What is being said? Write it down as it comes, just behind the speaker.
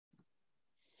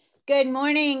Good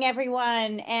morning,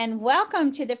 everyone, and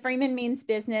welcome to the Freeman Means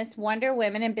Business Wonder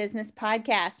Women in Business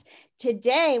podcast.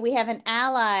 Today, we have an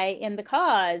ally in the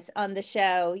cause on the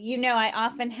show. You know, I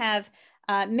often have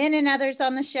men and others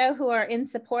on the show who are in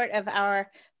support of our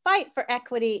fight for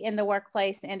equity in the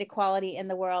workplace and equality in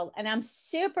the world. And I'm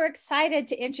super excited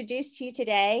to introduce to you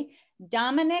today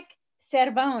Dominic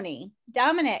Cervoni.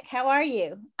 Dominic, how are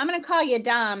you? I'm going to call you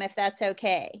Dom if that's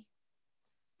okay.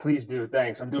 Please do.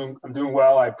 Thanks. I'm doing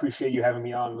well. I appreciate you having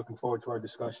me on. Looking forward to our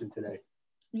discussion today.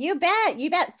 You bet. You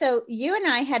bet. So you and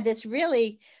I had this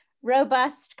really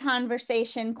robust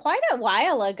conversation quite a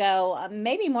while ago,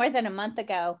 maybe more than a month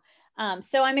ago.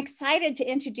 So I'm excited to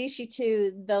introduce you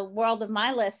to the world of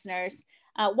my listeners.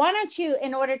 Why don't you,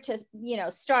 in order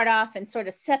to, start off and sort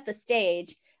of set the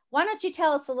stage, why don't you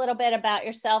tell us a little bit about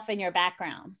yourself and your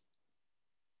background?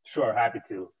 Sure, happy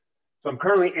to. So I'm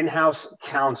currently in-house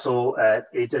counsel at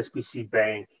HSBC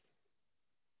Bank.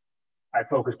 I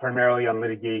focus primarily on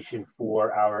litigation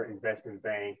for our investment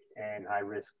bank and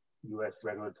high-risk U.S.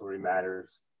 regulatory matters.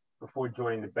 Before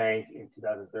joining the bank in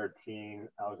 2013,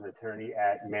 I was an attorney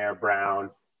at Mayer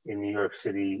Brown in New York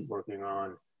City, working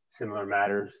on similar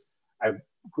matters. I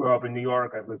grew up in New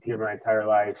York. I've lived here my entire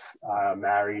life,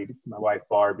 married my wife,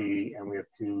 Barbie, and we have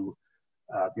two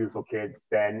beautiful kids,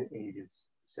 Ben, ages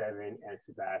 7, and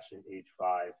Sebastian, age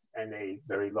 5, and a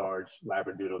very large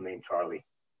Labradoodle named Charlie.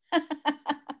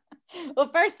 Well,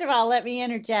 first of all, let me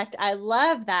interject. I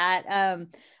love that.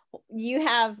 You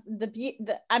have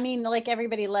I mean, like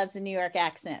everybody loves a New York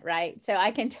accent, right? So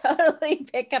I can totally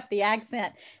pick up the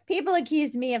accent. People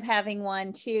accuse me of having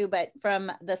one too, but from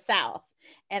the South.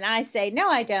 And I say, no,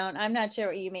 I don't. I'm not sure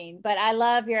what you mean, but I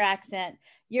love your accent.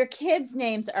 Your kids'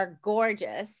 names are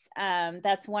gorgeous.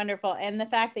 That's wonderful. And the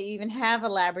fact that you even have a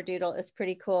Labradoodle is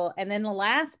pretty cool. And then the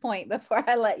last point before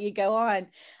I let you go on,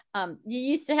 you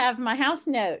used to have my house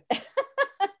note.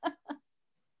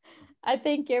 I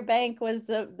think your bank was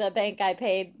the bank I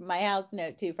paid my house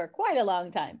note to for quite a long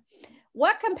time.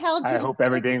 What compelled you I to hope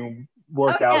everything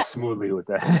worked out smoothly with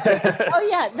that. Oh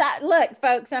yeah, look,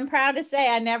 folks, I'm proud to say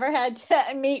I never had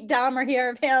to meet Dom or hear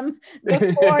of him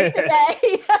before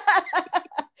today.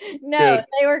 No, Good.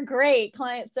 they were great.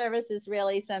 Client service is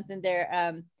really something they're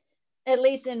at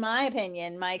least in my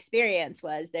opinion, my experience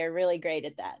was they're really great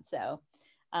at that. So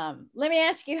let me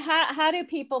ask you, how do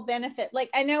people benefit? Like,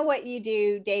 I know what you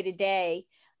do day to day,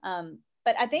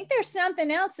 but I think there's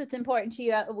something else that's important to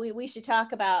you. We should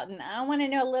talk about, and I want to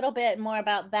know a little bit more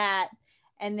about that,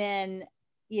 and then,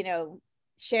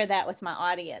 share that with my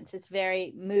audience. It's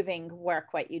very moving work,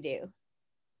 what you do.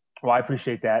 Well, I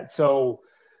appreciate that. So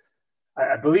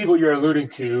I believe what you're alluding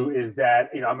to is that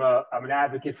I'm an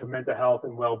advocate for mental health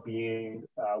and well-being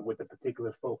with a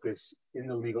particular focus in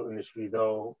the legal industry,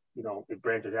 though it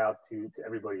branches out to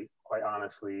everybody, quite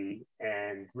honestly.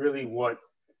 And really, what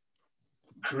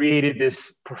created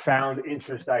this profound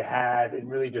interest I had in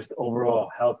really just overall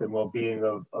health and well-being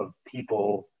of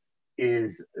people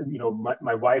is,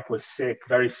 my wife was sick,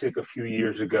 very sick a few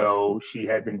years ago. She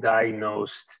had been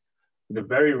diagnosed with a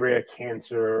very rare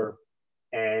cancer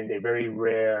and a very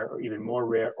rare, or even more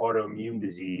rare, autoimmune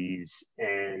disease.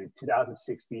 And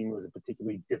 2016 was a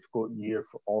particularly difficult year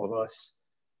for all of us.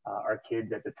 Our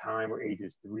kids at the time were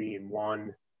ages 3 and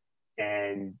 1,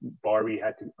 and Barbie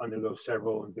had to undergo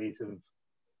several invasive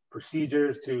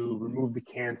procedures to remove the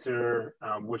cancer,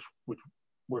 which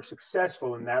were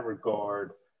successful in that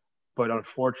regard. But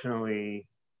unfortunately,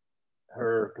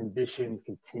 her condition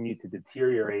continued to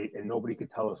deteriorate, and nobody could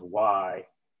tell us why.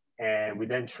 And we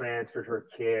then transferred her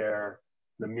care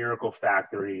to the Miracle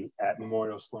Factory at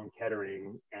Memorial Sloan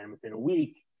Kettering. And within a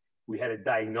week, we had a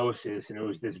diagnosis, and it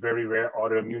was this very rare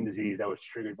autoimmune disease that was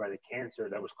triggered by the cancer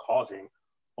that was causing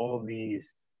all of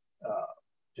these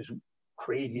just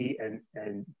crazy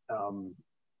and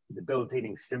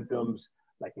debilitating symptoms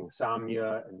like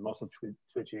insomnia and muscle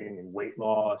twitching and weight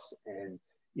loss and,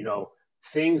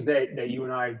 things that you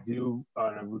and I do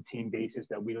on a routine basis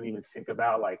that we don't even think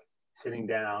about, like sitting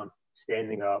down,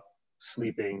 standing up,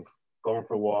 sleeping, going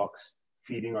for walks,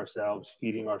 feeding ourselves,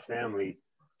 feeding our family.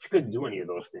 She couldn't do any of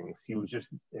those things. She was just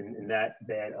in that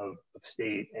bad of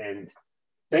state. And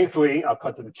thankfully, I'll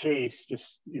cut to the chase,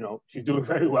 she's doing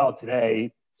very well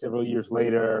today, several years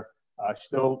later,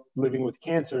 still living with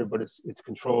cancer, but it's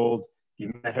controlled. If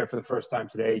you met her for the first time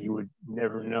today, you would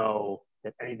never know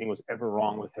that anything was ever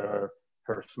wrong with her.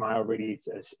 Her smile radiates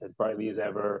as brightly as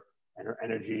ever, and her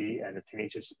energy and her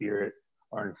tenacious spirit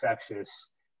are infectious.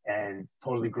 And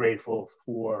totally grateful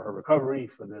for her recovery,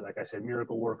 for the, like I said,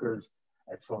 miracle workers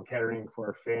at Sloan Kettering, for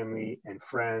her family and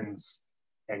friends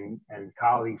and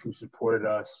colleagues who supported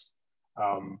us.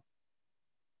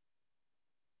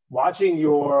 watching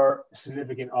your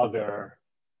significant other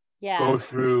Yeah. go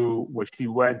through what she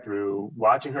went through,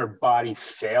 watching her body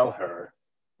fail her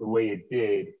the way it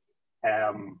did.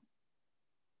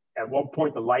 At one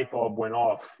point, the light bulb went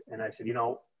off, and I said,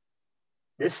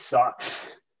 this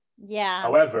sucks. Yeah.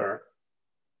 However,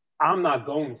 I'm not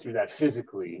going through that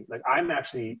physically. Like, I'm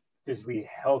actually physically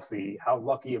healthy. How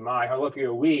lucky am I? How lucky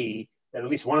are we that at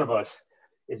least one of us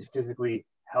is physically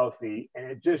healthy? And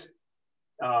it just,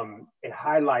 it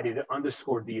highlighted, it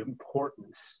underscored the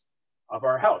importance of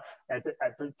our health.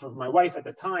 For my wife at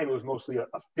the time, it was mostly a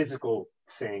physical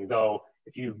thing, though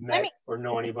if you've met or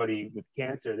know anybody with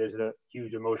cancer, there's a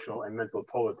huge emotional and mental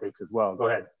toll it takes as well. Go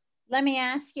ahead. Let me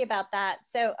ask you about that.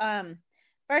 So,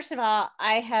 first of all,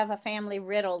 I have a family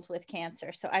riddled with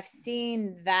cancer. So I've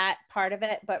seen that part of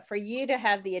it. But for you to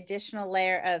have the additional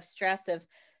layer of stress of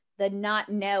the not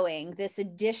knowing, this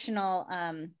additional,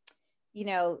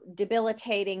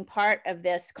 debilitating part of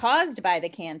this caused by the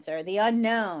cancer, the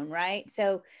unknown, right?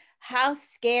 So how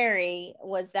scary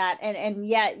was that? And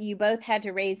yet you both had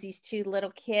to raise these two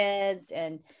little kids.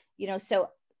 And, so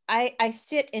I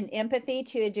sit in empathy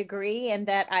to a degree, and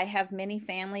that I have many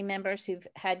family members who've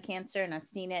had cancer and I've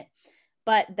seen it.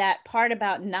 But that part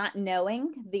about not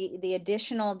knowing the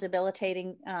additional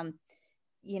debilitating,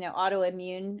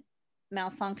 autoimmune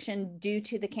malfunction due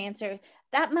to the cancer,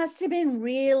 that must have been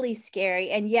really scary.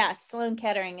 And yes, Sloan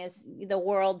Kettering is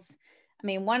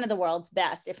one of the world's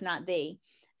best, if not the.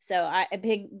 So a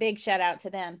big shout out to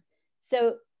them.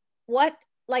 So let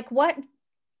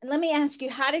me ask you,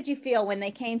 how did you feel when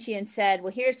they came to you and said,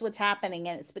 well, here's what's happening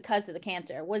and it's because of the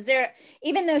cancer? Was there,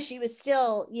 even though she was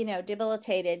still,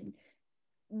 debilitated,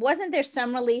 wasn't there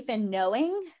some relief in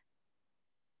knowing?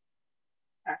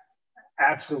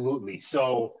 Absolutely.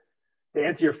 So to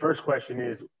answer your first question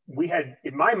is, we had,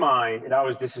 in my mind, and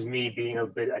this is me being a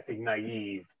bit, I think,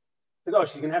 naive, like, oh,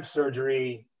 she's going to have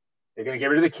surgery. They're going to get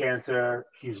rid of the cancer.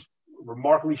 She's a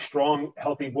remarkably strong,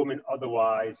 healthy woman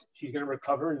otherwise. She's going to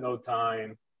recover in no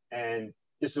time. And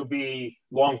this will be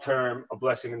long-term a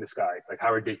blessing in disguise. Like,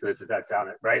 how ridiculous does that sound,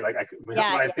 right? Like, when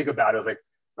I think about it, I was like,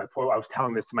 I was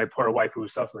telling this to my poor wife who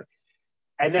was suffering.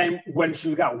 And then when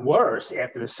she got worse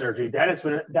after the surgery, that's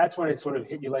when it sort of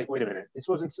hit you like, wait a minute, this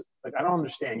wasn't, like, I don't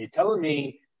understand. You're telling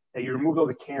me that you removed all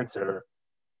the cancer,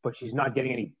 but she's not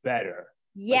getting any better.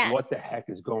 Yes. Like, what the heck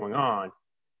is going on?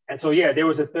 And so, yeah, there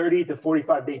was a 30 to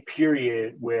 45 day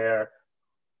period where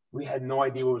we had no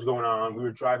idea what was going on. We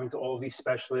were driving to all of these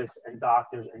specialists and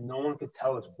doctors, and no one could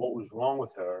tell us what was wrong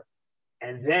with her.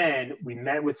 And then we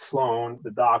met with Sloan,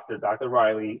 the doctor, Dr.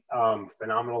 Riley,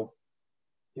 phenomenal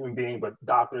human being, but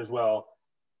doctor as well.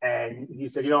 And he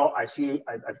said, I've seen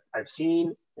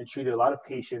and treated a lot of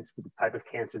patients with the type of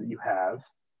cancer that you have,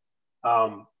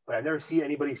 but I've never seen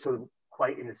anybody sort of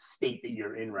quite in the state that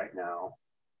you're in right now.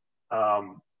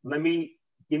 Give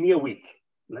me a week.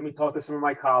 Let me talk to some of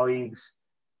my colleagues.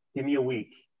 Give me a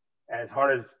week. As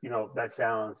hard as, that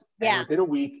sounds. Yeah. And within a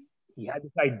week, he had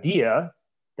this idea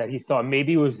that he thought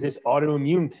maybe it was this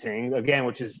autoimmune thing, again,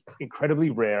 which is incredibly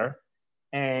rare.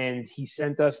 And he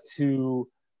sent us to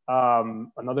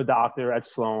another doctor at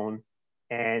Sloan.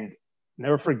 And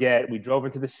never forget, we drove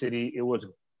into the city. It was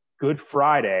Good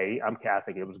Friday. I'm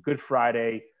Catholic. It was Good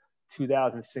Friday,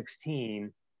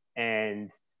 2016.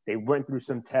 And they went through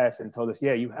some tests and told us,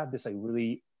 yeah, you have this like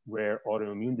really rare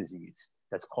autoimmune disease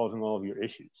that's causing all of your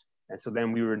issues. And so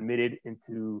then we were admitted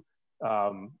into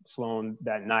Sloan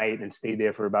that night and stayed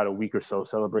there for about a week or so,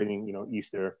 celebrating,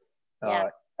 Easter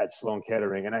at Sloan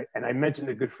Kettering. And I mentioned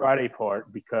the Good Friday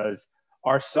part because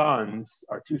our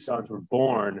two sons were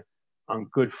born on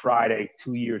Good Friday,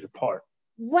 2 years apart.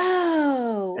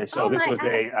 Whoa. And so this was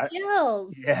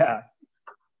yeah.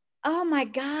 Oh my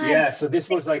God. Yeah. So this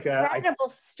was like incredible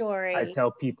story. I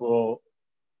tell people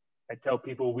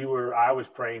I was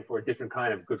praying for a different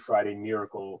kind of Good Friday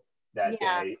miracle that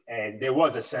day. And there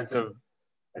was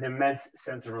an immense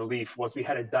sense of relief once we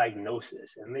had a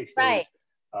diagnosis, and at least there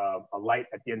was a light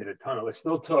at the end of the tunnel. It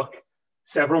still took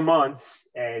several months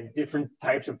and different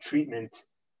types of treatment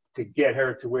to get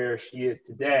her to where she is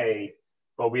today.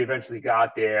 But we eventually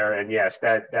got there. And yes,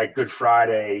 that Good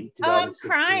Friday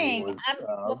 2016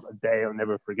 was a day I'll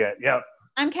never forget. Yeah.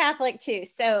 I'm Catholic too.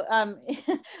 So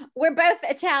we're both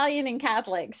Italian and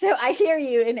Catholic. So I hear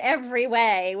you in every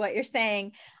way, what you're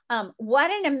saying. What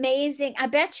an amazing, I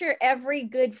bet your every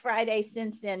Good Friday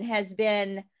since then has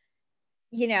been,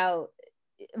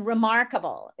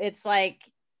 remarkable. It's like,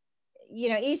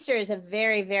 Easter is a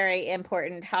very, very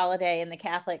important holiday in the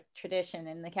Catholic tradition,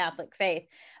 in the Catholic faith.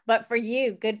 But for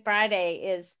you, Good Friday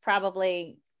is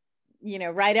probably,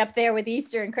 right up there with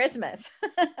Easter and Christmas.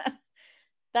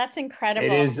 That's It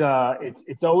incredible. is,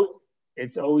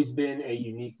 it's always been a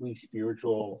uniquely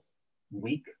spiritual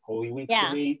week, Holy Week for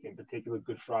Yeah. me, in particular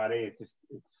Good Friday. It's,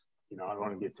 I don't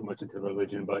want to get too much into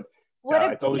religion, but What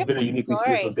a it's always been a beautiful uniquely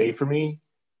spiritual story. day for me.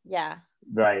 Yeah.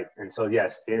 Right. And so,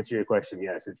 yes, to answer your question,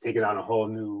 yes, it's taken on a whole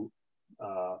new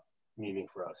meaning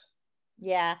for us.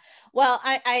 Yeah. Well,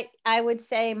 I would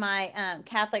say my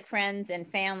Catholic friends and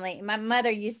family, my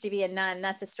mother used to be a nun.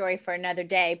 That's a story for another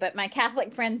day, but my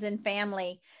Catholic friends and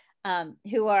family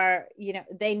who are,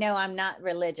 they know I'm not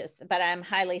religious, but I'm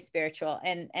highly spiritual.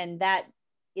 And that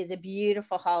is a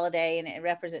beautiful holiday and it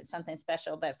represents something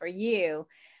special. But for you,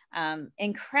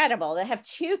 incredible to have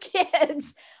two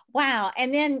kids. Wow.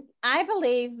 And then I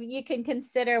believe you can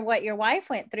consider what your wife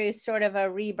went through sort of a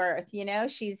rebirth,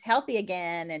 she's healthy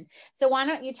again. And so why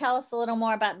don't you tell us a little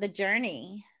more about the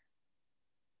journey?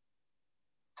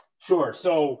 Sure.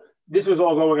 So this was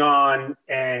all going on,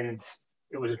 and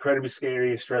it was incredibly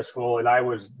scary and stressful, and I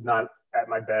was not at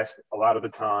my best a lot of the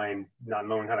time, not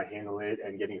knowing how to handle it,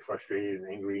 and getting frustrated and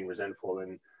angry and resentful,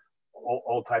 and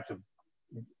all types of,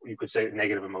 you could say,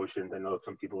 negative emotions. I know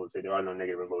some people would say there are no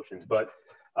negative emotions, but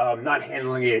not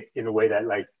handling it in a way that,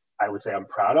 like, I would say I'm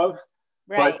proud of.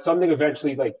 Right. But something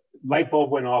eventually, like, light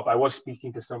bulb went off. I was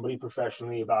speaking to somebody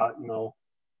professionally about,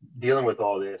 dealing with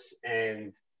all this,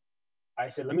 and I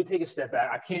said, let me take a step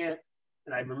back. I can't,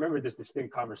 and I remember this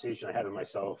distinct conversation I had with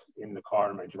myself in the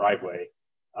car in my driveway.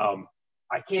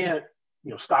 I can't,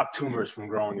 stop tumors from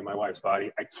growing in my wife's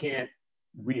body. I can't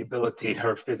rehabilitate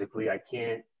her physically. I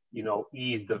can't,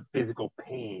 ease the physical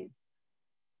pain,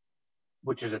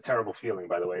 which is a terrible feeling,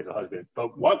 by the way, as a husband.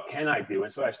 But what can I do?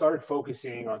 And so I started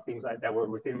focusing on things that were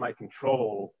within my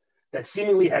control that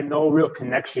seemingly had no real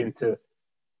connection to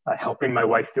helping my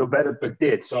wife feel better, but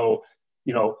did. So,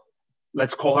 you know,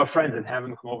 let's call our friends and have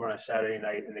them come over on a Saturday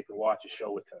night and they can watch a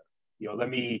show with her. Let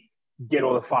me get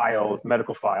all the files,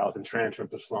 medical files, and transfer them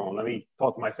to Sloan. Let me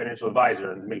talk to my financial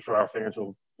advisor and make sure our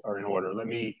financials are in order. Let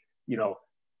me,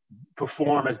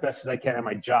 perform as best as I can at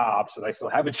my job so that I still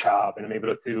have a job and I'm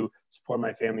able to support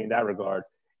my family in that regard.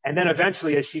 And then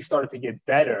eventually, as she started to get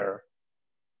better,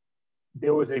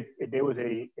 there was a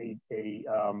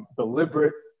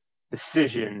deliberate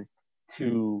decision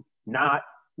to not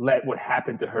let what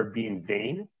happened to her be in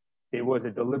vain. It was a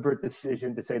deliberate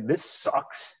decision to say, this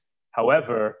sucks.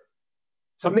 However,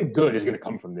 something good is going to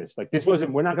come from this. Like, this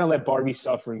wasn't, we're not going to let Barbie's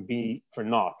suffering be for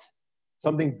naught.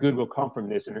 Something good will come from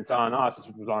this. And it's on us,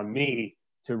 it was on me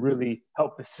to really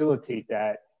help facilitate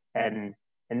that. And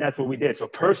that's what we did. So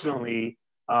personally,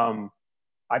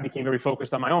 I became very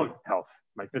focused on my own health,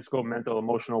 my physical, mental,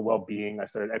 emotional well-being. I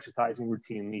started exercising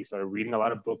routinely, started reading a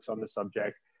lot of books on the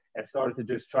subject, and started to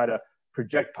just try to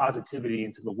project positivity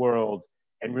into the world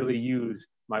and really use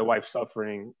my wife's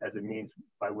suffering as a means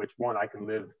by which, one, I can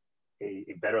live a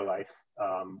better life,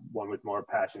 one with more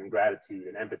passion and gratitude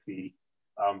and empathy,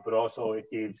 but also it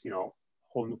gives, a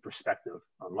whole new perspective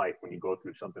on life when you go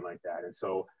through something like that. And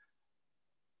so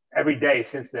every day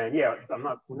since then, yeah,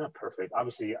 we're not perfect.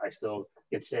 Obviously, I still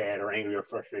get sad or angry or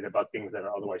frustrated about things that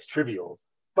are otherwise trivial,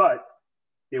 but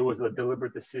there was a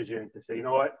deliberate decision to say, you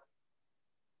know what,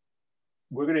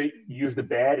 we're going to use the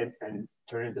bad and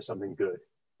turn it into something good.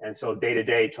 And so day to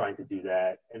day, trying to do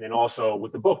that. And then also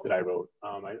with the book that I wrote,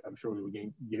 I'm sure we will get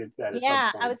into that at some Yeah,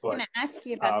 I point. was going But to ask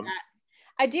you about that.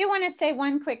 I do want to say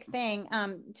one quick thing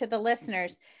to the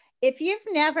listeners. If you've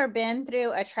never been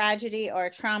through a tragedy or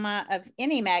a trauma of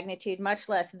any magnitude, much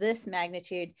less this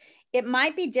magnitude, it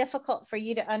might be difficult for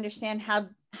you to understand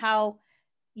how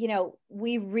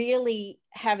we really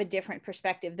have a different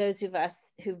perspective. Those of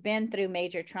us who've been through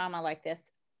major trauma like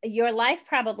this, your life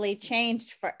probably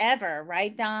changed forever,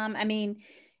 right, Dom? I mean,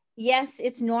 yes,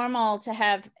 it's normal to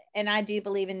have, and I do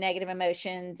believe in negative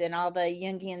emotions and all the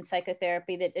Jungian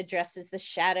psychotherapy that addresses the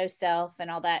shadow self and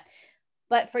all that.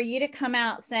 But for you to come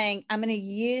out saying, I'm going to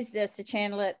use this to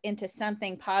channel it into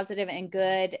something positive and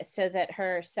good so that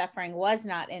her suffering was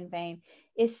not in vain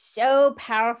is so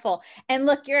powerful. And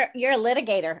look, you're a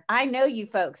litigator. I know you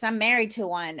folks. I'm married to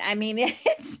one. I mean,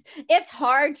 it's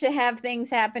hard to have things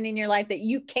happen in your life that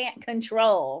you can't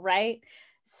control, right?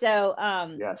 So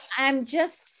yes, I'm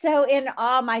just so in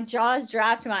awe. My jaws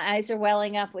dropped. My eyes are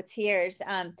welling up with tears.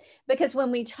 Because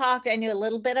when we talked, I knew a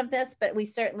little bit of this, but we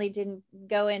certainly didn't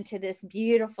go into this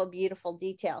beautiful, beautiful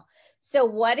detail. So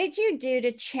what did you do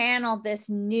to channel this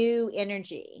new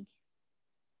energy?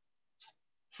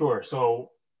 sure.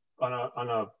 So on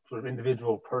a sort of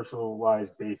individual,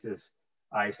 personalized basis,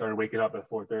 I started waking up at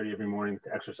 4:30 every morning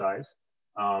to exercise,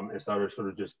 and started sort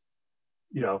of just,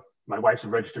 my wife's a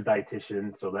registered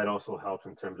dietitian, so that also helps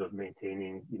in terms of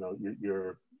maintaining,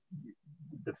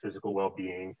 the physical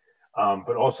well-being.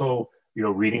 but also,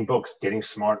 reading books, getting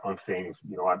smart on things.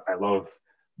 I love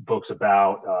books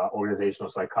about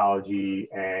organizational psychology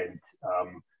and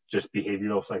just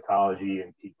behavioral psychology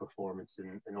and peak performance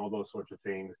and all those sorts of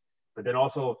things. But then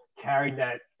also carrying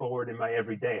that forward in my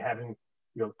everyday, having,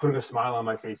 putting a smile on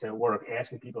my face at work,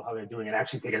 asking people how they're doing, and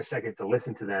actually taking a second to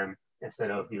listen to them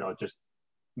instead of, just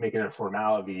making it a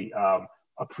formality,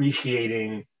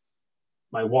 appreciating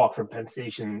my walk from Penn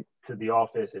Station to the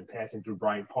office and passing through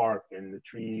Bryant Park and the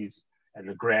trees and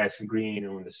the grass and green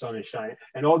and when the sun is shining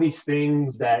and all these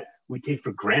things that we take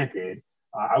for granted.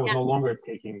 I was no longer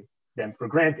taking them for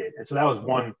granted. And so that was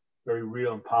one very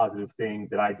real and positive thing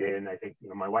that I did. And I think,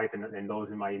 my wife and those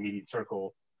in my immediate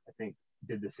circle, I think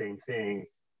did the same thing.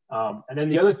 And then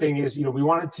the other thing is,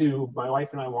 my wife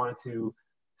and I wanted to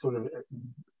sort of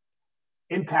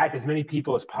impact as many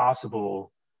people as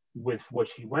possible with what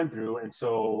she went through. And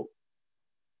so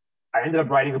I ended up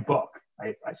writing a book.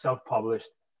 I self-published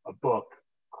a book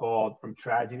called From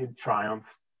Tragedy to Triumph: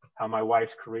 How My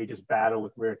Wife's Courageous Battle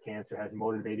with Rare Cancer Has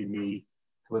Motivated Me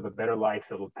to Live a Better Life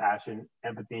Filled with Passion,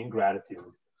 Empathy, and Gratitude.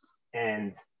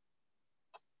 And,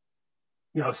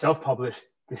 self-published,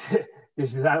 this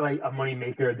is not like a money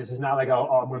maker. This is not like, oh,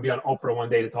 I'm going to be on Oprah one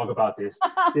day to talk about this.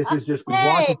 This is just,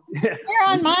 you're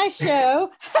on my show.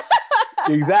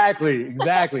 Exactly.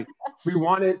 We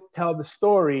want to tell the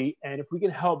story. And if we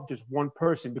can help just one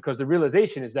person, because the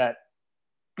realization is that,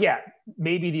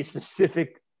 maybe the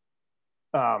specific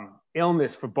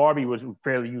illness for Barbie was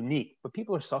fairly unique, but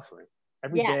people are suffering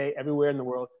every day, everywhere in the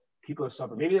world. People are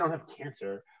suffering. Maybe they don't have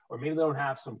cancer, or maybe they don't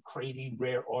have some crazy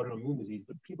rare autoimmune disease,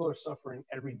 but people are suffering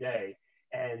every day.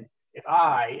 And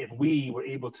if we were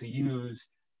able to use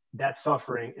that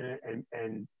suffering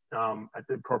and at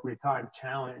the appropriate time,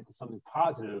 channel it into something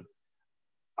positive,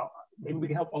 maybe we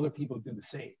can help other people do the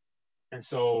same. And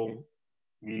so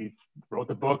we wrote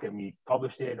the book and we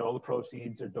published it. All the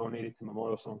proceeds are donated to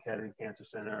Memorial Sloan Kettering Cancer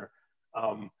Center.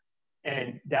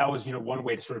 And that was, one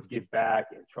way to sort of give back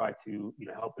and try to,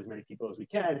 help as many people as we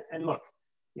can. And look,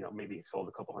 maybe it sold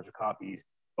a couple hundred copies,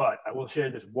 but I will share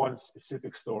this one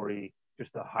specific story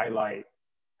just to highlight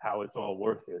how it's all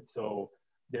worth it. So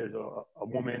there's a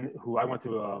woman who I went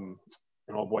to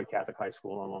an all-boy Catholic high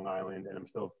school on Long Island, and I'm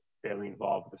still fairly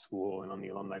involved with the school and on the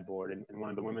alumni board. And one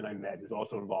of the women I met who's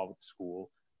also involved with the school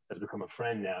has become a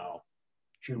friend now.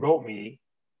 She wrote me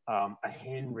a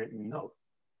handwritten note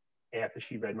after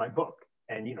she read my book.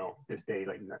 And, this day,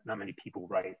 like not many people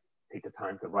take the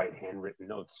time to write handwritten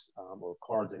notes or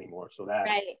cards anymore. So that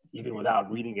even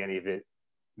without reading any of it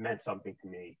meant something to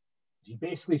me. She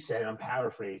basically said, I'm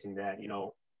paraphrasing, that,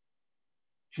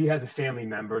 she has a family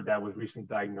member that was recently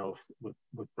diagnosed with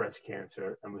breast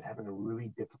cancer and was having a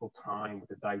really difficult time with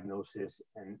the diagnosis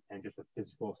and just the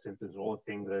physical symptoms, all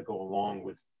the things that go along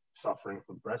with suffering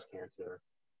from breast cancer.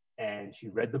 And she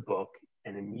read the book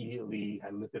and immediately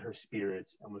had lifted her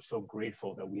spirits and was so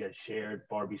grateful that we had shared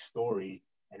Barbie's story,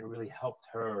 and it really helped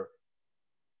her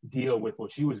deal with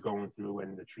what she was going through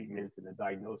and the treatment and the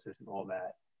diagnosis and all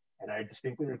that. And I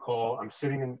distinctly recall, I'm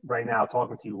sitting right now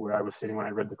talking to you where I was sitting when I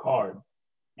read the card.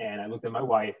 And I looked at my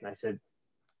wife and I said,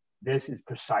 this is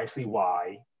precisely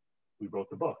why we wrote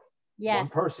the book. Yes. One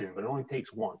person, but it only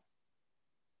takes one.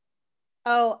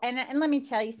 Oh, and let me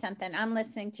tell you something. I'm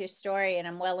listening to your story and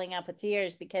I'm welling up with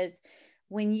tears, because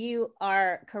when you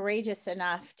are courageous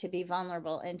enough to be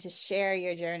vulnerable and to share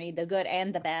your journey, the good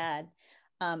and the bad,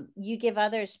 you give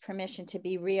others permission to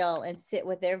be real and sit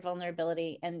with their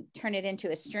vulnerability and turn it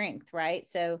into a strength, right?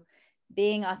 So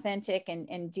being authentic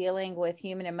and dealing with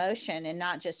human emotion and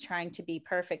not just trying to be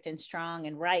perfect and strong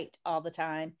and right all the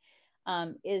time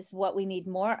is what we need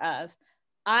more of.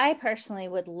 I personally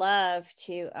would love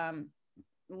to,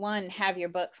 one, have your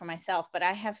book for myself, but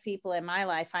I have people in my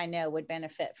life I know would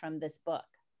benefit from this book.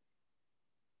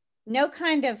 No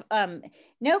kind of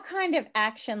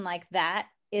action like that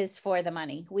is for the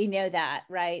money. We know that,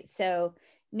 right? So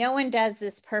no one does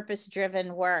this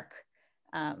purpose-driven work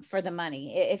for the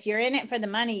money. If you're in it for the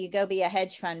money, you go be a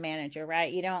hedge fund manager,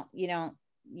 right? You don't,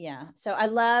 yeah. So I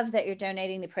love that you're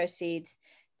donating the proceeds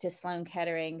to Sloan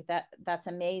Kettering. That's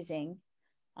amazing.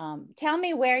 Tell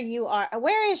me where you are.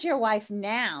 Where is your wife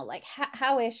now? Like,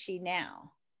 how is she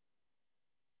now?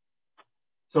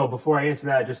 So before I answer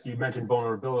that, just you mentioned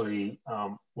vulnerability.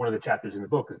 One of the chapters in the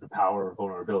book is the power of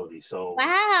vulnerability. So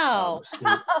wow,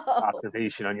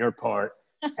 observation on your part.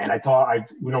 And I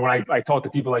when I talk to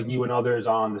people like you and others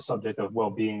on the subject of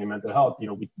well-being and mental health,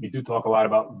 we do talk a lot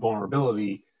about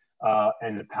vulnerability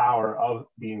and the power of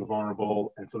being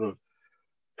vulnerable and sort of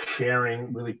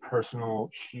sharing really personal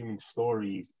human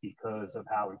stories because of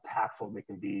how impactful they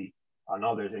can be on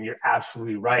others. And you're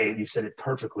absolutely right. You said it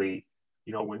perfectly.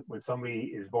 You know, when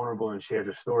somebody is vulnerable and shares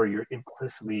a story, you're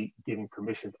implicitly giving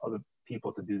permission to other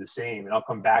people to do the same. And I'll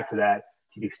come back to that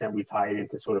to the extent we tie it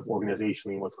into sort of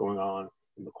organizationally what's going on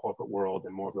in the corporate world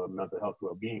and more of the mental health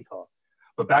well-being talk.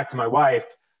 But back to my wife.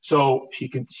 So she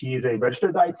is a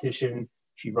registered dietitian.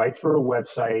 She writes for a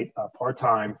website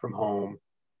part-time from home,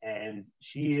 and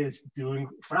she is doing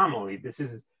phenomenally. This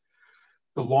is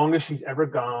the longest she's ever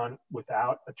gone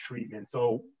without a treatment.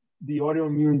 So the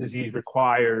autoimmune disease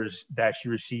requires that she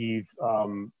receive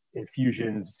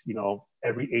infusions, you know,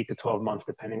 every 8 to 12 months,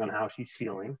 depending on how she's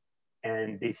feeling.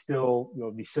 And they still, you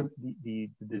know, the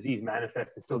disease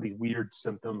manifests in still these weird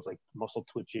symptoms like muscle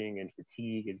twitching and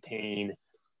fatigue and pain.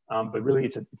 But really,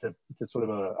 it's a sort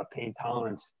of a pain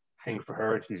tolerance thing for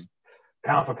her. She's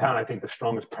pound for pound, I think, the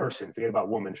strongest person. Forget about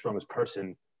woman, strongest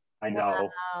person I know.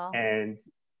 Wow. And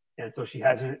so she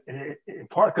hasn't, in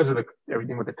part because of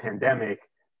everything with the pandemic,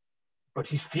 but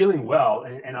she's feeling well.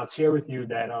 And I'll share with you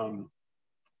that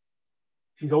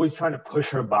she's always trying to push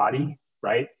her body,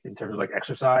 right, in terms of like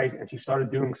exercise. And she started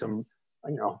doing some,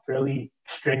 you know, fairly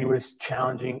strenuous,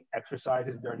 challenging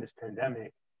exercises during this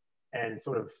pandemic, and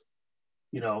sort of,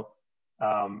 you know,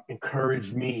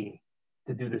 encouraged me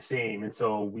to do the same. And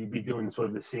so we'd be doing sort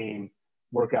of the same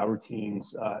workout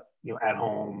routines, you know, at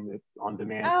home, on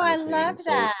demand. Oh, I love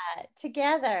that.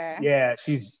 Together. Yeah,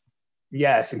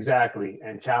 yes, exactly.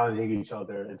 And challenging each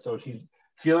other. And so she's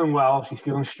feeling well, she's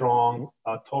feeling strong,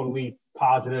 totally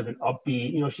positive and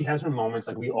upbeat. You know, she has her moments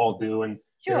like we all do. And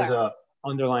there's a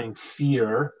underlying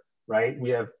fear, right? We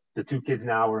have the 2 kids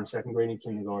now, we're in 2nd grade and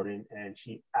kindergarten, and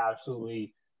she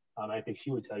absolutely, I think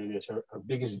she would tell you this, her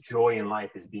biggest joy in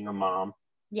life is being a mom.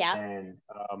 Yeah. And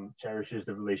cherishes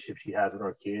the relationship she has with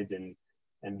our kids and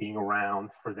being around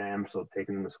for them. So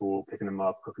taking them to school, picking them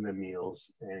up, cooking them meals.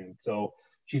 And so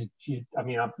she's I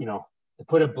mean, you know, to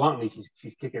put it bluntly,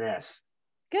 she's kicking ass.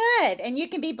 Good. And you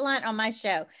can be blunt on my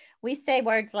show. We say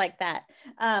words like that.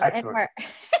 Excellent.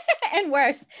 And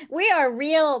worse. We are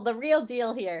the real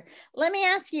deal here. Let me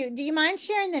ask you, do you mind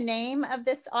sharing the name of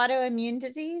this autoimmune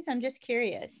disease? I'm just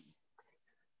curious.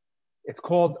 It's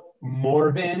called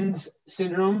Morvan's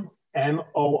syndrome,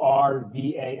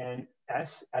 Morvans.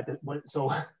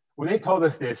 So when they told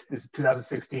us this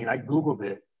 2016, I Googled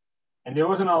it, and there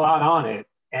wasn't a lot on it.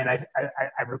 And I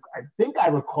think I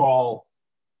recall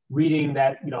reading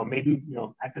that, you know, maybe, you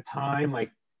know, at the time,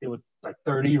 like there was like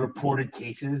 30 reported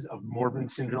cases of Morvan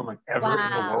syndrome, like ever in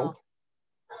the world.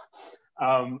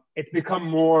 It's become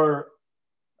more,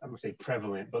 I would say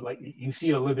prevalent, but like you see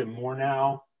it a little bit more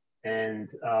now. And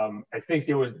I think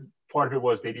there was part of it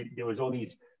was there was all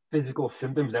these physical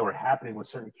symptoms that were happening with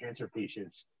certain cancer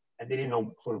patients, and they didn't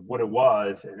know sort of what it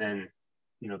was. And then,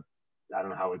 you know, I don't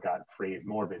know how it got phrased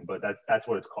Morvan, but that's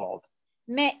what it's called.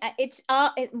 It's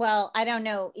all well, I don't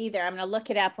know either. I'm going to look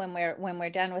it up when we're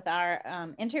done with our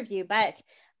interview, but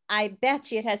I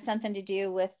bet you it has something to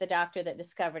do with the doctor that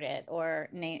discovered it, or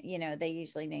name, you know, they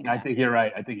usually name it. I think you're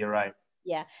right.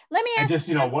 Yeah. Let me ask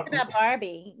you about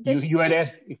Barbie. You had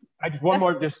asked, one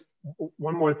more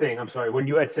thing. I'm sorry. When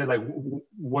you had said, like,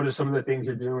 what are some of the things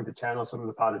you're doing to channel some of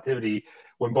the positivity?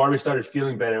 When Barbie started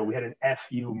feeling better, we had an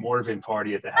FU Morvan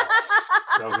party at the house.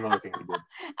 That was another thing we did.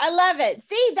 I love it.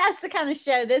 See, that's the kind of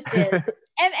show this is.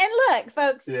 and look,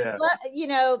 folks, yeah. You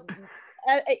know,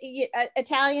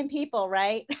 Italian people,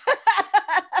 right?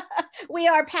 We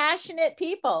are passionate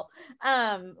people.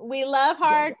 We love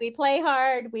hard, yes. We play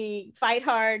hard, we fight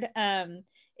hard.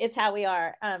 It's how we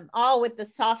are, all with the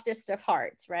softest of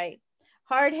hearts, right?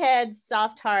 Hard heads,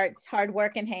 soft hearts, hard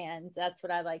working hands. That's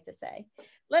what I like to say.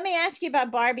 Let me ask you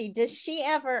about Barbie. Does she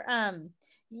ever,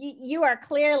 you are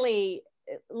clearly,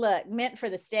 look, meant for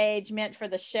the stage, meant for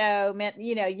the show,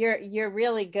 you know, you're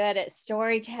really good at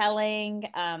storytelling.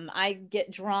 I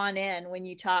get drawn in when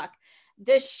you talk.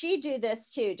 Does she do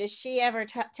this too? Does she ever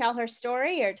tell her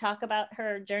story or talk about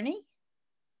her journey?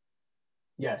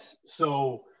 Yes.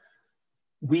 So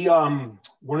we,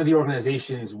 one of the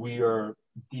organizations we are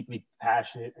deeply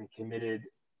passionate and committed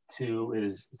to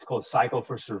it's called Cycle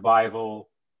for Survival,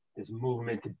 this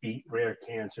movement to beat rare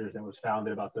cancers that was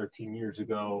founded about 13 years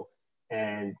ago.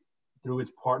 And through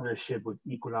its partnership with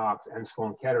Equinox and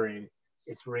Sloan Kettering,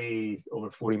 it's raised over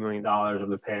 $40 million over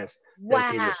the past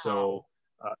decade or so.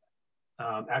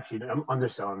 Actually, I'm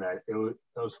underselling that. That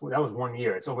was 1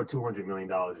 year. It's over $200 million,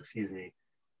 excuse me,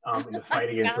 in the fight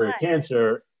against rare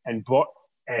cancer. And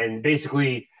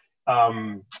basically,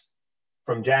 from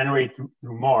January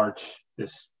through March,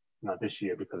 not this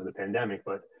year because of the pandemic,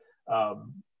 but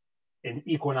in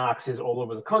Equinoxes all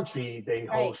over the country, they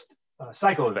host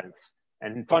cycle events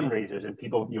and fundraisers, and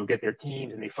people, get their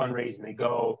teams and they fundraise and they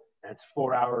go and it's a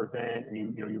 4-hour event,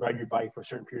 and you ride your bike for a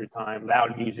certain period of time,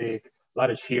 loud music, a lot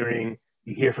of cheering.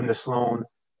 You hear from the Sloan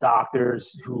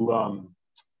doctors who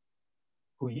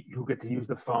get to use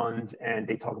the funds, and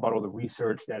they talk about all the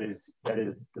research that is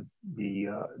the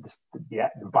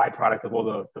byproduct of all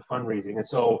the fundraising. And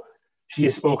so she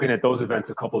has spoken at those events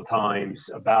a couple of times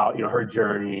about her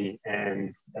journey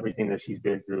and everything that she's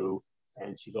been through,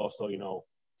 and she's also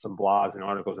some blogs and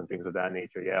articles and things of that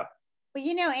nature. Yeah.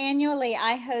 Well, annually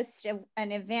I host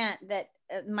an event that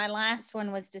my last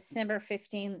one was December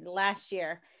 15th last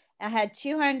year. I had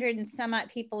 200 and some odd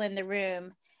people in the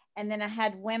room. And then I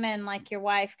had women like your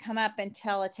wife come up and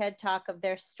tell a TED Talk of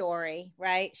their story,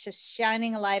 right? Just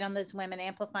shining a light on those women,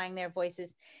 amplifying their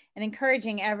voices, and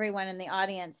encouraging everyone in the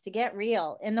audience to get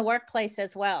real in the workplace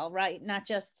as well, right? Not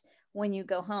just when you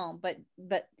go home,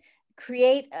 but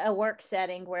create a work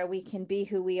setting where we can be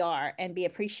who we are and be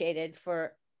appreciated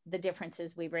for the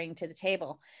differences we bring to the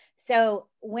table. So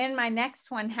when my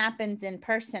next one happens in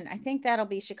person, I think that'll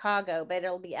be Chicago, but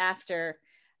it'll be after,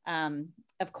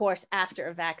 of course, after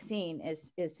a vaccine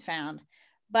is found.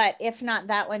 But if not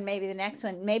that one, maybe the next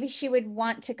one. Maybe she would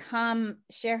want to come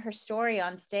share her story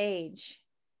on stage.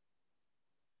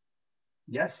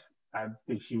 Yes, I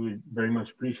think she would very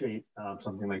much appreciate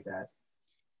something like that.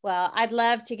 Well, I'd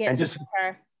love to get to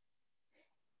her.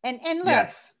 And look,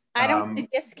 yes. I don't want to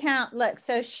discount. Look,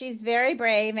 so she's very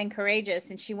brave and courageous,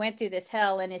 and she went through this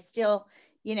hell and is still,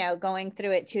 going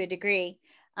through it to a degree.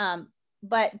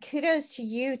 But kudos to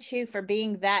you too for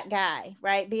being that guy,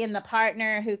 right? Being the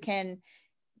partner who can,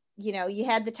 you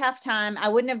had the tough time. I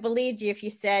wouldn't have believed you if you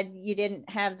said you didn't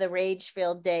have the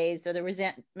rage-filled days or the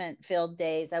resentment-filled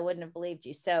days. I wouldn't have believed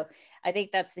you. So I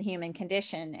think that's the human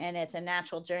condition, and it's a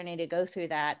natural journey to go through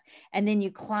that. And then you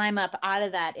climb up out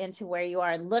of that into where you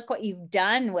are, and look what you've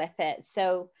done with it.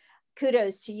 So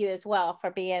kudos to you as well for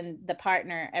being the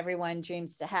partner everyone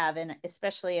dreams to have, and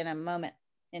especially in a moment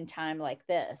in time like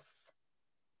this.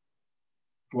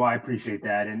 Well, I appreciate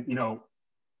that. And,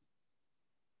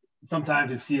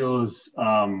 sometimes it feels,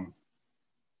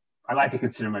 I like to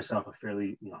consider myself a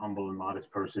fairly humble and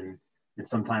modest person. And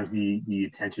sometimes the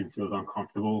attention feels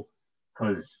uncomfortable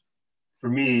because for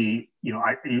me,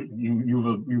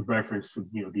 you've referenced,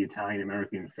 the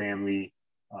Italian-American family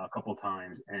a couple of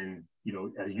times. And,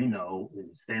 as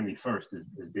family first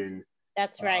has been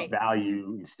that's right.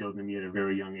 Value instilled in me at a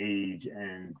very young age.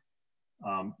 And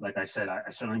like I said,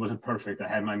 I certainly wasn't perfect. I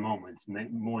had my moments,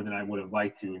 more than I would have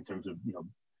liked to in terms of,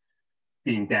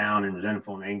 being down and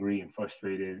resentful and angry and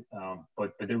frustrated.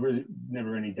 But there was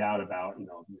never any doubt about,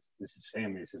 this is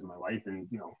family, this is my wife, and,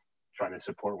 trying to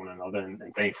support one another. And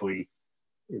thankfully,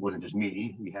 it wasn't just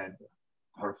me. We had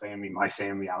her family, my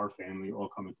family, our family, all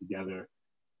coming together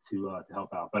to help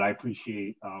out. But I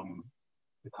appreciate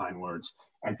the kind words.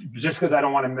 And just because I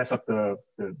don't want to mess up the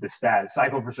stat,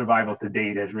 Cycle for Survival to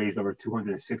date has raised over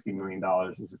 $260 million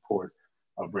in support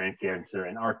of brand cancer.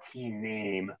 And our team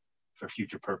name for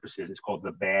future purposes is called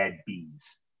the Bad Bees.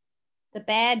 The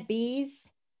Bad Bees?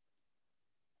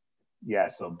 Yeah,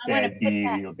 so Bad Bees,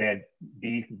 Bad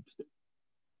Bee.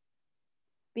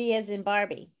 B as in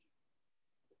Barbie.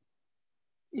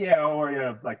 Yeah,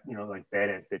 or like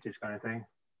badass bitches kind of thing.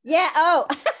 Yeah, oh,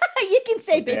 you can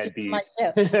say bitches on my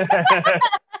show.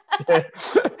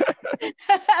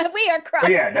 We are crossing.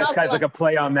 But yeah, that's kind of like a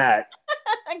play on that.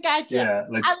 Gotcha. Yeah,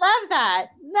 I love that.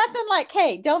 Nothing like,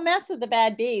 hey, don't mess with the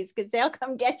bad bees because they'll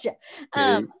come get you.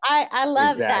 I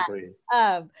love exactly.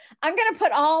 that. I'm going to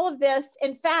put all of this.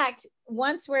 In fact,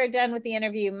 once we're done with the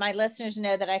interview, my listeners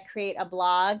know that I create a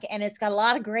blog, and it's got a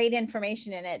lot of great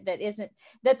information in it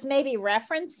that's maybe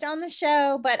referenced on the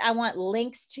show, but I want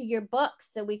links to your book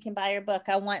so we can buy your book.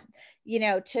 I want,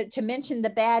 to mention the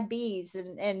bad bees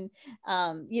and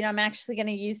I'm actually going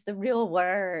to use the real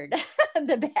word,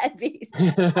 the bad bees.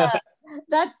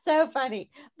 That's so funny.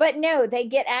 But no, they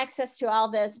get access to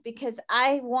all this because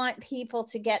I want people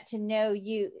to get to know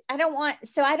you. I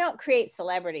don't create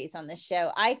celebrities on this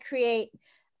show. I create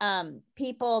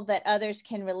people that others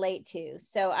can relate to.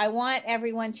 So I want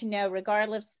everyone to know,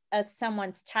 regardless of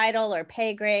someone's title or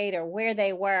pay grade or where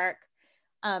they work,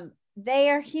 they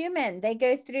are human. They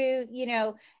go through,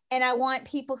 and I want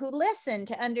people who listen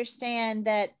to understand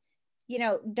that,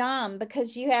 Dom,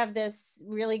 because you have this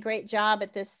really great job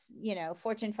at this,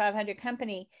 Fortune 500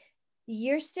 company,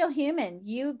 you're still human.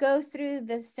 You go through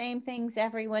the same things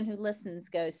everyone who listens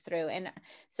goes through. And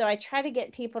so I try to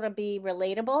get people to be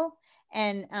relatable.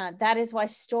 And that is why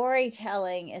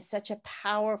storytelling is such a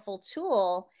powerful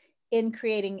tool in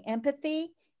creating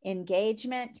empathy,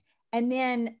 engagement, and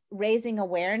then raising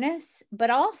awareness, but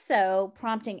also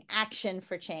prompting action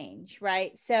for change,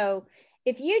 right? So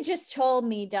if you just told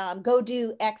me, Dom, go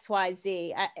do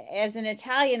XYZ, as an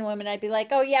Italian woman, I'd be like,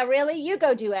 oh yeah, really? You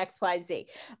go do XYZ.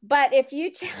 But if you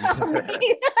tell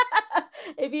me,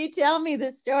 if you tell me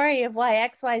the story of why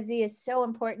XYZ is so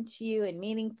important to you and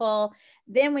meaningful,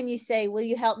 then when you say, will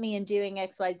you help me in doing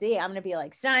XYZ? I'm going to be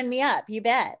like, sign me up. You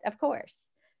bet. Of course.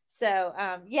 So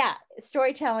yeah,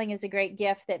 storytelling is a great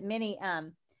gift that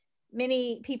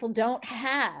many people don't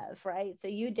have, right? So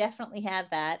you definitely have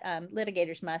that.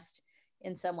 Litigators must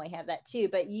in some way have that too,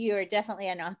 but you are definitely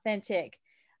an authentic,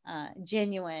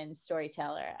 genuine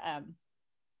storyteller.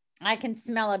 I can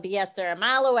smell a BSer a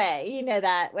mile away. You know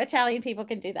that Italian people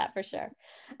can do that for sure.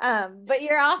 But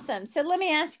you're awesome. So let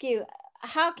me ask you,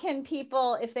 how can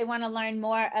people, if they want to learn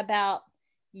more about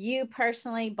you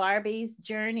personally, Barbie's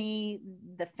journey,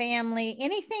 the family,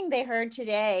 anything they heard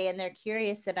today and they're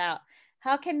curious about,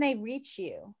 how can they reach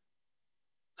you?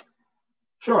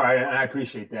 Sure, I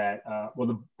appreciate that.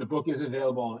 Well, the book is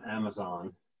available on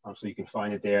Amazon, so you can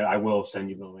find it there. I will send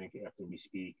you the link after we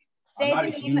speak. Say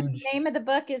the name of the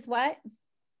book is what?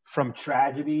 From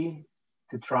Tragedy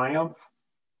to Triumph.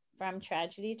 From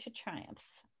Tragedy to Triumph.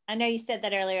 I know you said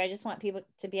that earlier. I just want people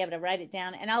to be able to write it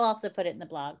down, and I'll also put it in the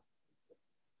blog.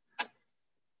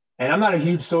 And I'm not a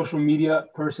huge social media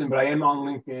person, but I am on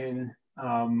LinkedIn,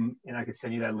 and I could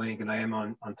send you that link. And I am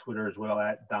on Twitter as well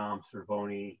at Dom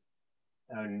Cervoni.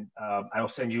 And I'll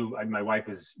send you. My wife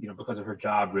is, because of her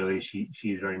job, really,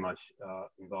 she's very much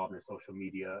involved in social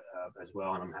media as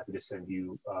well. And I'm happy to send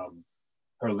you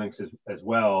her links as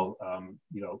well. A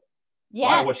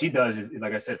lot of what she does is,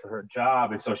 like I said, for her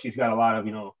job, and so she's got a lot of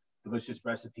delicious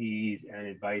recipes and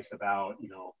advice about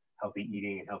healthy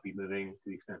eating and healthy living, to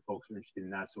the extent folks are interested in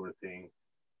that sort of thing.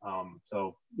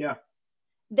 So yeah.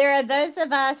 There are those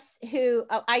of us who,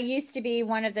 I used to be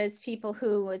one of those people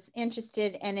who was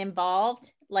interested and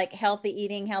involved, like healthy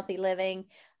eating, healthy living,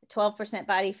 12%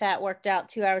 body fat, worked out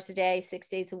 2 hours a day, 6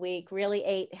 days a week, really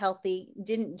ate healthy,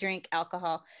 didn't drink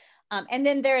alcohol. And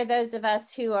then there are those of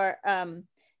us who are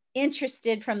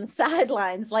interested from the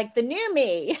sidelines, like the new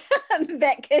me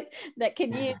that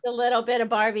could use a little bit of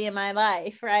Barbie in my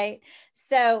life, right?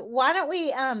 So why don't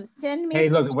we send me? Hey,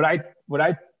 look, what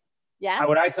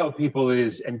I tell people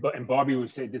is, and Barbie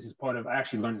would say this is part of, I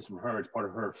actually learned this from her, it's part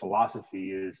of her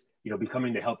philosophy is,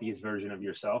 becoming the healthiest version of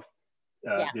yourself.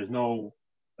 There's no,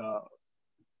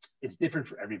 it's different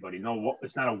for everybody. No,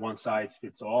 it's not a one size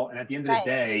fits all. And at the end of the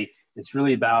day, it's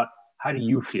really about, how do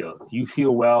you feel? Do you feel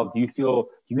well? Do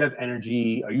you have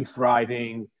energy? Are you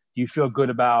thriving? Do you feel good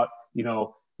about,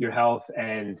 your health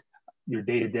and your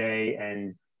day to day?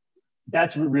 And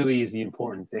that's what really is the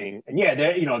important thing. And yeah,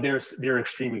 there are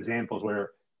extreme examples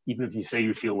where even if you say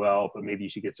you feel well, but maybe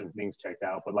you should get some things checked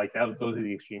out. But like that, those are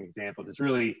the extreme examples. It's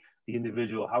really the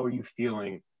individual. How are you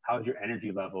feeling? How's your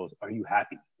energy levels? Are you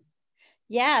happy?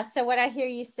 Yeah. So what I hear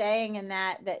you saying, and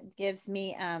that gives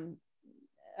me,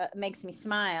 makes me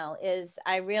smile, is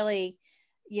I really,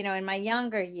 in my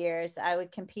younger years, I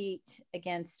would compete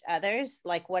against others,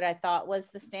 like what I thought was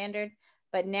the standard.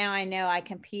 But now I know I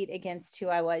compete against who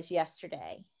I was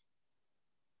yesterday.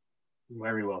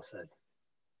 Very well said.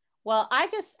 Well, I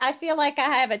feel like I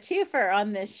have a twofer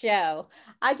on this show.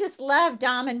 I just love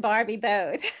Dom and Barbie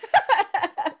both.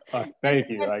 Thank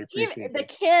you. I appreciate the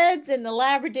kids and the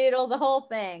Labradoodle, the whole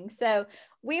thing. So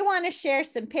we want to share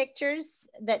some pictures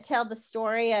that tell the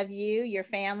story of you, your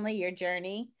family, your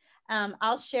journey.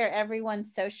 I'll share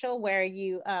everyone's social where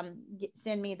you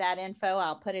send me that info.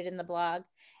 I'll put it in the blog.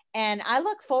 And I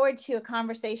look forward to a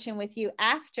conversation with you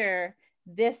after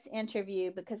this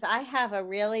interview, because I have a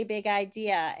really big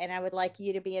idea and I would like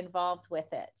you to be involved with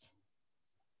it.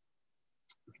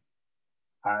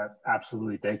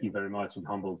 Absolutely. Thank you very much. I'm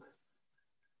humbled.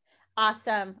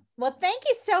 Awesome. Well, thank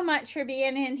you so much for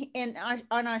being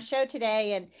on our show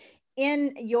today. And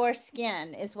in your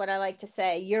skin is what I like to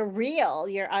say. You're real,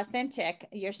 you're authentic.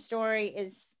 Your story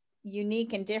is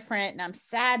unique and different. And I'm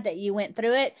sad that you went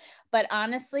through it. But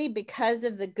honestly, because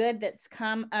of the good that's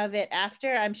come of it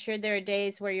after, I'm sure there are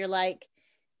days where you're like,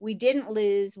 we didn't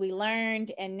lose, we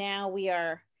learned, and now we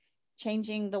are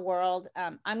changing the world.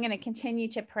 I'm going to continue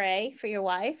to pray for your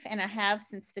wife. And I have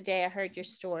since the day I heard your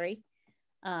story.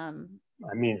 It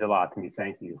means a lot to me.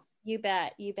 Thank you. You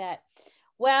bet. You bet.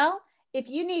 Well, if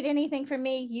you need anything from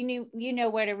me, you know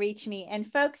where to reach me. And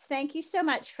folks, thank you so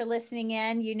much for listening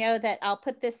in. You know that I'll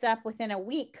put this up within a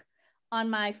week on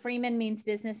my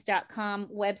freemanmeansbusiness.com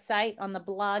website on the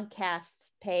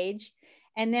blogcasts page.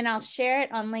 And then I'll share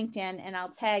it on LinkedIn and I'll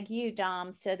tag you,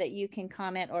 Dom, so that you can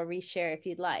comment or reshare if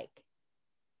you'd like.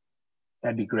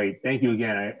 That'd be great. Thank you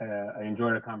again. I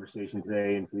enjoyed our conversation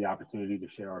today and for the opportunity to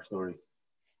share our story.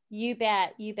 You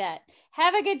bet. You bet.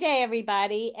 Have a good day,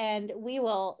 everybody. And we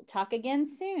will talk again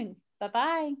soon.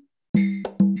 Bye-bye.